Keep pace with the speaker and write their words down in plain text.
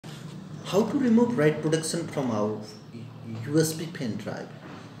How to remove write protection from our USB pen drive?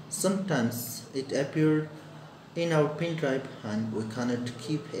 Sometimes it appears in our pen drive and we cannot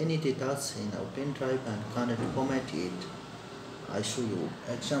keep any data in our pen drive and cannot format it. I show you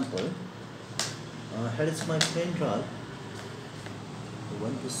example. Here is my pen drive. I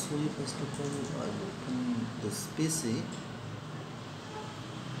want to show you first of all. I open this PC.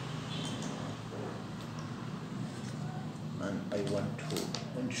 And I want to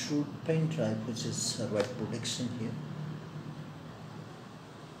ensure pen drive which is write protection here.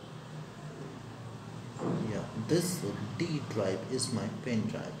 Yeah, this D drive is my pen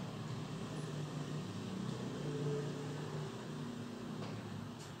drive.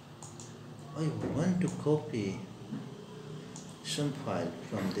 I want to copy some file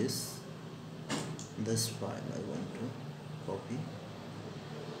from this file. I want to copy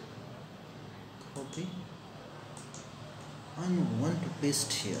and want to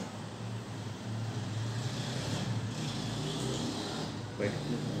paste here. Right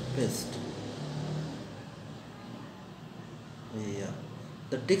click, paste. Yeah,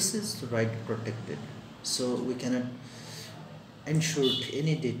 the disk is write protected, so we cannot ensure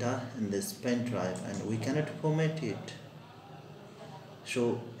any data in this pen drive and we cannot format it.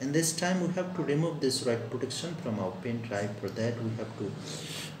 So in this time we have to remove this write protection from our pen drive. For that we have to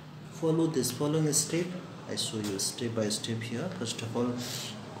follow this following step. I show you step by step here. First of all,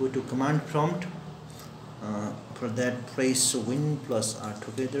 go to command prompt. For that, press Win plus R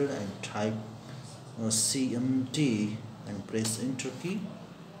together and type CMD and press enter key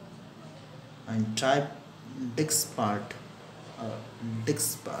and type diskpart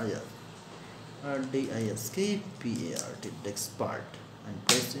diskpart diskpart and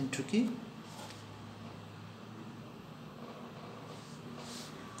press enter key.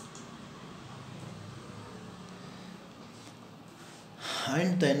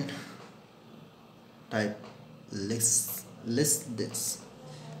 And then type list disk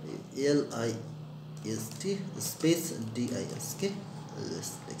LIST space DISK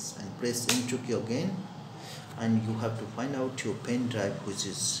list disk and press enter key again, and you have to find out your pen drive which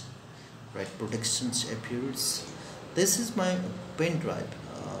is write protections appears. This is my pen drive,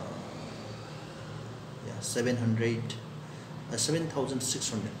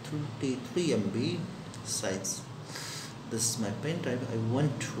 7633 MB size. This is my pen drive. I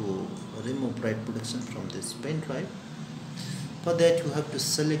want to remove write protection from this pen drive. For that you have to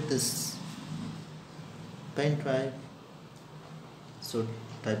select this pen drive. So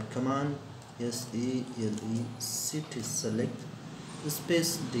type command SELECT select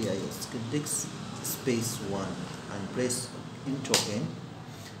space disk space 1 and press enter again,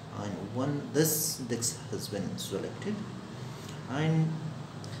 and this disk has been selected, and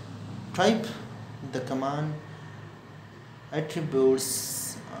type the command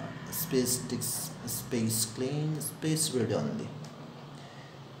attributes space disk space clean space readonly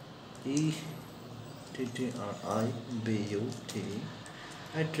ETTRIBUT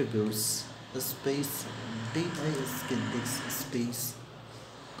attributes space disk space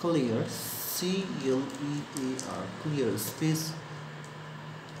clear CLEAR clear space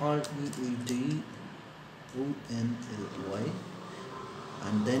READONLY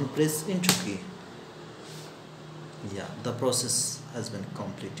and then press enter key. Yeah, the process has been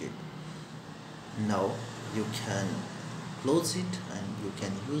completed. Now you can close it and you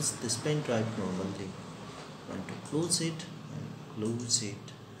can use this pen drive normally. I want to close it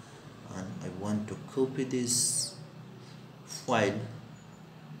and I want to copy this file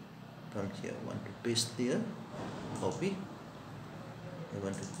from here. I want to paste there, copy. I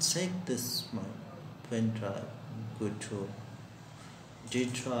want to check this my pen drive, go to D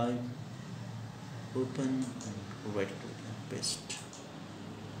drive, open and right click and paste.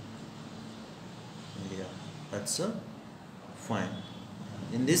 Yeah, that's fine.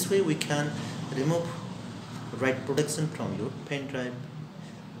 In this way we can remove write protection from your pen drive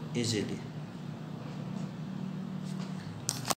easily.